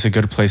I think this is a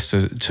good place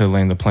to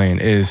land the plane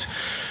is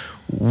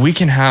we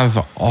can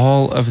have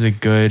all of the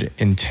good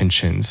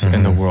intentions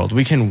in the world.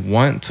 We can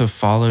want to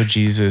follow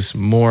Jesus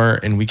more,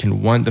 and we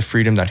can want the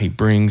freedom that He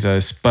brings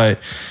us, but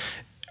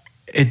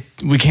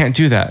we can't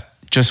do that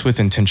just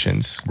with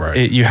intentions.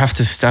 Right. You have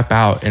to step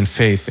out in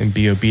faith and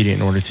be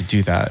obedient in order to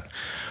do that.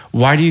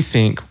 Why do you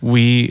think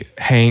we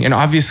hang, and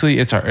obviously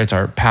it's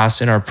our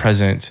past and our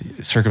present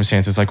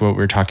circumstances, like what we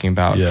were talking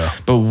about. Yeah.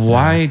 But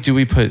why do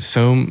we put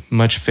so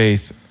much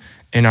faith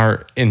in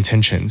our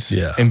intentions?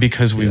 Yeah. And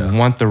because we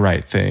want the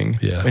right thing.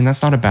 Yeah. And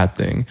that's not a bad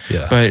thing.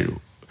 Yeah. But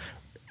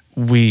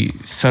we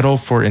settle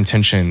for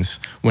intentions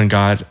when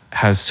God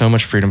has so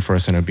much freedom for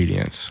us in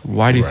obedience.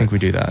 Why do you think we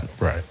do that?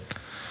 Right.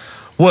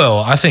 Well,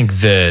 I think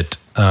that,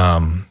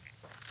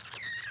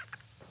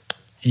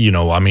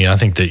 I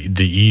think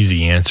the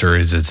easy answer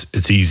is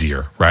it's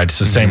easier, right? It's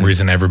the same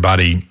reason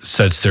everybody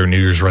sets their New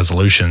Year's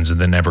resolutions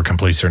and then never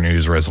completes their New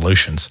Year's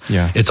resolutions.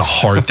 Yeah. It's a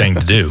hard thing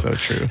to do. So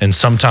true. And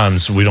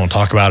sometimes we don't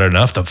talk about it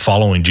enough that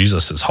following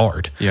Jesus is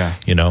hard. Yeah.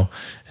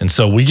 And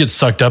so we get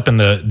sucked up in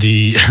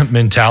the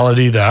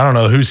mentality that, I don't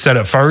know who said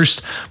it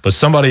first, but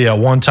somebody at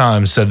one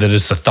time said that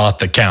it's the thought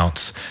that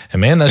counts. And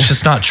man, that's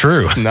just not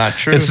true. It's not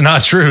true. It's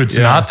not true. It's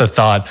not the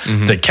thought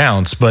that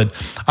counts. But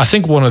I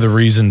think one of the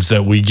reasons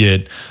that we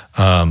get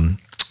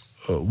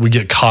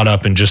caught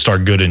up in just our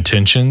good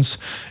intentions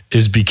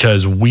is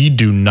because we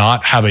do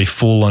not have a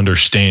full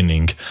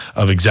understanding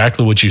of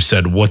exactly what you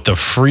said, what the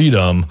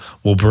freedom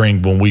will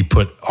bring when we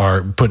put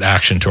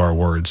action to our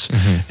words.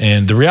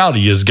 And the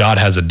reality is God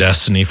has a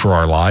destiny for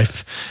our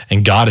life,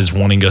 and God is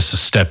wanting us to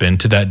step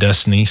into that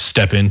destiny,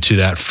 step into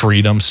that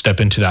freedom, step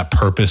into that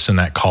purpose and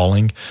that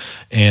calling.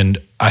 And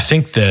I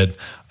think that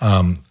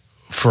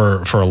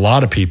for a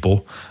lot of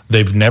people,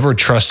 they've never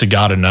trusted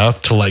God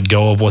enough to let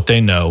go of what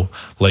they know,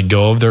 let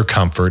go of their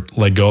comfort,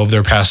 let go of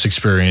their past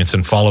experience,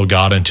 and follow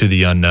God into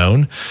the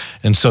unknown.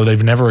 And so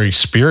they've never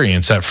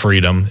experienced that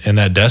freedom and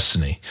that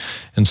destiny.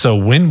 And so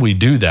when we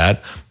do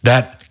that,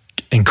 that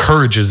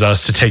encourages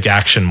us to take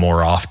action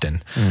more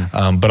often.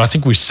 But I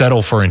think we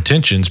settle for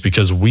intentions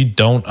because we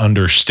don't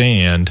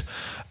understand,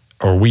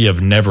 or we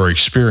have never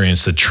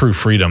experienced the true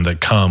freedom that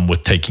come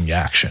with taking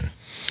action.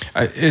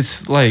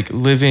 It's like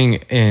living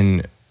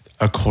in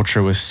a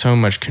culture with so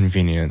much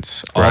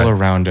convenience all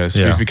around us.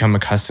 Yeah. We've become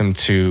accustomed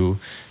to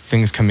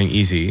things coming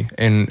easy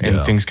and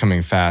things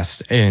coming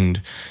fast.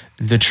 And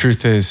the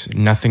truth is,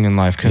 nothing in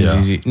life comes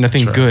easy.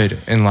 Nothing good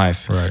in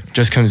life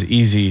just comes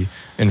easy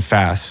and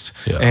fast.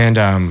 Yeah.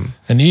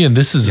 And Ian,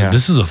 this is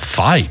a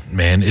fight,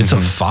 man. It's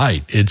a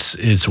fight.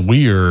 It's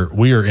we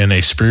are in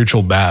a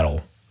spiritual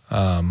battle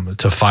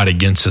to fight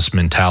against this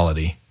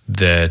mentality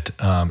that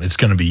it's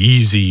going to be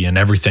easy and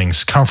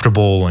everything's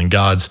comfortable, and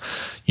God's,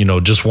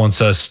 just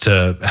wants us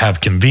to have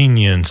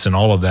convenience and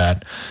all of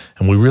that.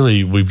 And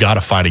we've got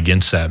to fight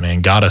against that, man.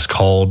 God has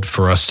called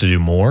for us to do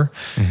more,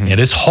 and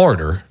it's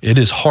harder. It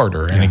is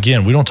harder. And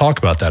again, we don't talk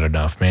about that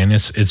enough, man.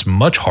 It's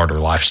much harder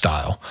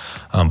lifestyle,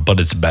 but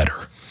it's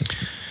better.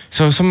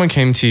 So if someone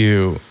came to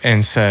you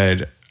and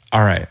said,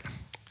 all right,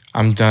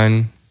 I'm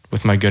done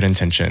with my good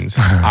intentions.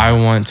 I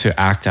want to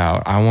act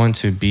out. I want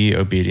to be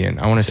obedient.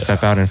 I want to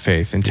step out in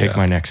faith and take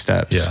my next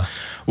steps. Yeah.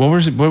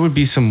 What would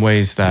be some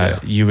ways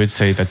that you would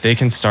say that they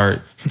can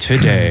start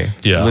today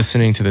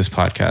listening to this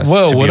podcast?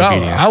 Well, what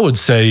I would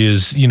say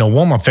is, one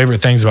of my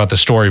favorite things about the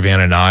story of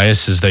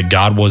Ananias is that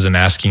God wasn't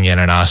asking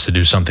Ananias to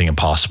do something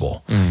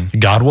impossible.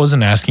 God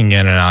wasn't asking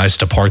Ananias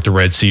to part the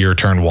Red Sea or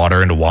turn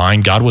water into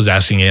wine. God was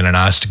asking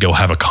Ananias to go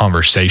have a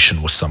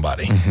conversation with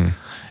somebody.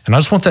 And I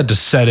just want that to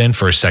set in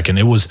for a second.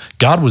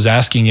 God was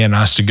asking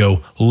Ananias to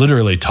go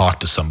literally talk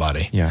to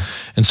somebody. Yeah.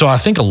 And so I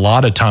think a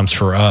lot of times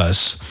for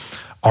us,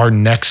 our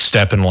next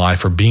step in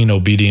life or being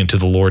obedient to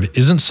the Lord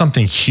isn't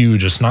something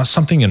huge. It's not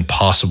something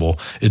impossible.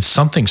 It's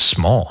something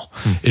small.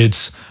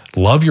 It's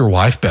love your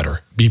wife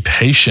better. Be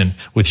patient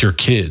with your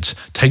kids.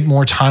 Take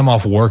more time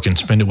off work and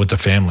spend it with the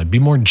family. Be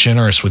more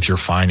generous with your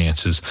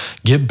finances.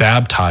 Get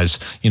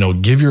baptized.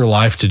 Give your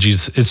life to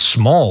Jesus. It's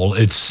small.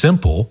 It's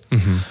simple.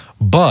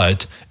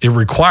 But it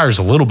requires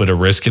a little bit of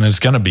risk and it's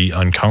going to be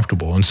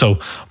uncomfortable. And so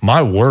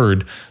my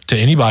word to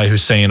anybody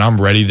who's saying,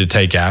 I'm ready to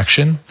take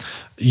action,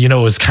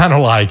 it's kind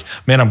of like,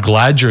 man, I'm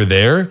glad you're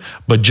there,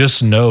 but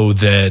just know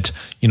that,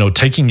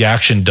 taking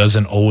action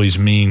doesn't always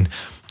mean,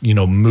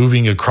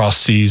 moving across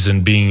seas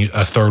and being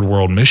a third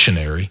world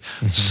missionary.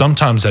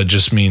 Sometimes that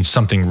just means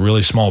something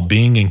really small,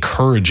 being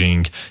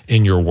encouraging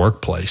in your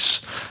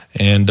workplace.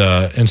 And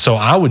so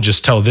I would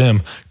just tell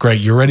them, great,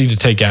 you're ready to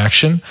take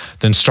action,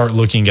 then start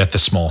looking at the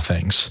small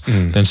things.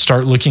 Then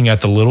start looking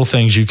at the little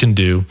things you can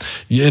do.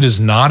 It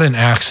is not an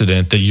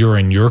accident that you're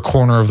in your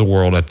corner of the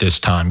world at this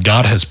time.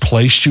 God has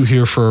placed you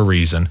here for a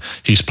reason.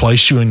 He's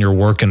placed you in your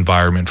work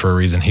environment for a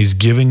reason. He's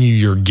given you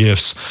your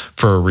gifts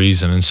for a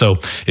reason. And so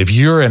if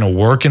you're in a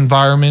work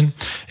environment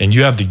and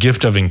you have the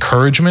gift of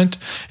encouragement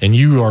and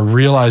you are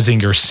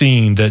realizing or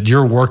seeing that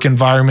your work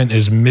environment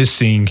is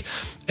missing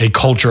a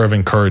culture of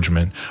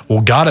encouragement. Well,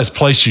 God has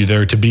placed you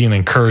there to be an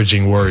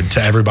encouraging word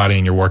to everybody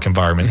in your work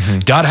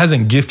environment. God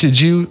hasn't gifted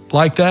you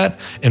like that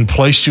and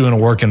placed you in a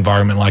work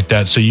environment like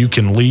that so you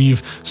can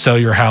leave, sell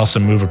your house,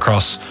 and move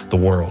across the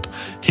world.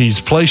 He's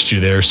placed you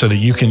there so that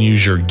you can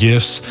use your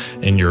gifts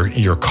and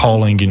your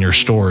calling and your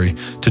story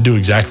to do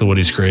exactly what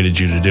He's created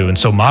you to do. And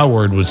so my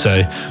word would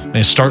say,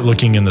 man, start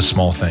looking in the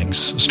small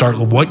things.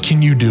 What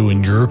can you do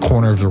in your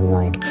corner of the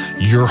world,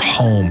 your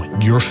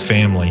home, your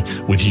family,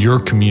 with your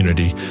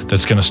community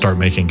that's going to start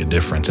making a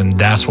difference? And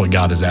that's what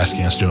God is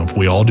asking us to do. If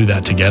we all do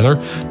that together,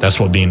 that's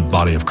what being the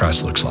body of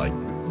Christ looks like.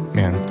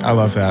 Man, I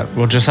love that.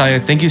 Well,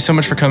 Josiah, thank you so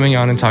much for coming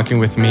on and talking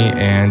with me.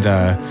 And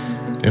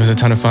it was a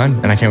ton of fun,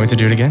 and I can't wait to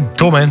do it again.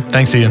 Cool, man.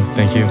 Thanks, Ian.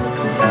 Thank you.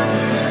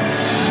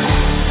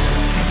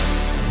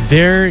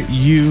 There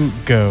you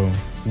go.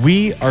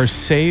 We are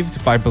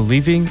saved by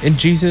believing in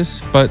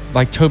Jesus, but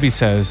like Toby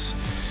says,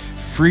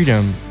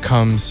 freedom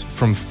comes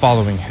from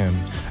following Him.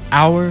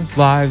 Our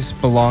lives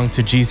belong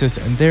to Jesus,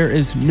 and there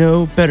is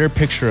no better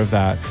picture of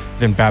that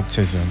than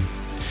baptism.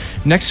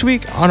 Next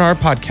week on our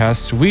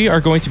podcast, we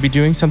are going to be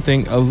doing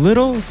something a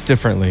little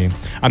differently.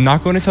 I'm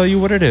not going to tell you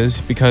what it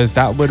is because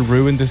that would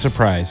ruin the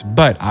surprise,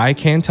 but I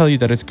can tell you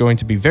that it's going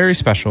to be very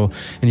special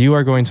and you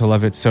are going to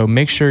love it. So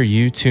make sure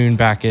you tune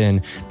back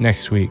in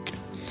next week.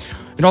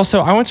 And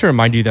also, I want to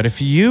remind you that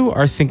if you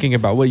are thinking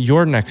about what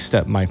your next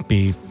step might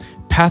be,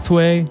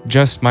 Pathway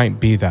just might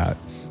be that.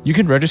 You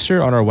can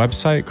register on our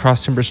website,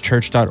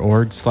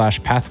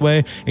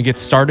 crosstimberschurch.org/pathway, and get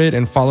started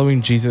in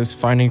following Jesus,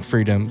 finding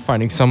freedom,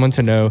 finding someone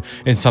to know,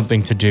 and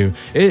something to do.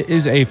 It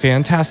is a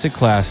fantastic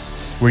class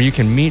where you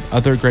can meet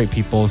other great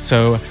people,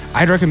 so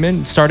I'd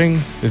recommend starting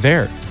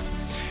there.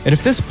 And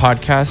if this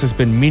podcast has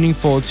been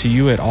meaningful to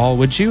you at all,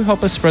 would you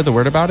help us spread the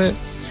word about it?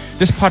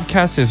 This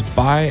podcast is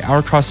by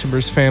our Cross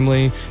Timbers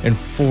family and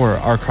for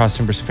our Cross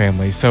Timbers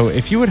family. So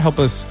if you would help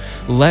us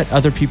let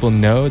other people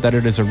know that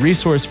it is a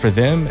resource for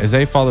them as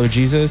they follow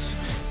Jesus,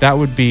 that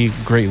would be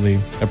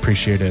greatly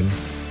appreciated.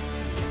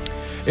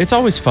 It's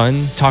always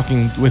fun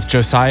talking with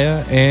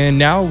Josiah, and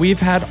now we've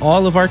had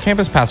all of our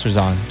campus pastors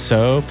on,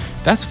 so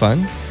that's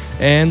fun.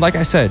 And like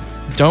I said,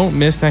 don't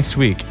miss next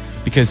week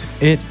because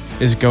it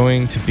is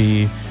going to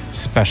be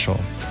special.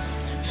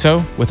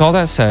 So with all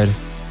that said,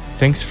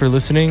 thanks for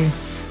listening,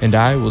 and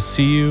I will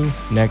see you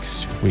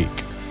next week.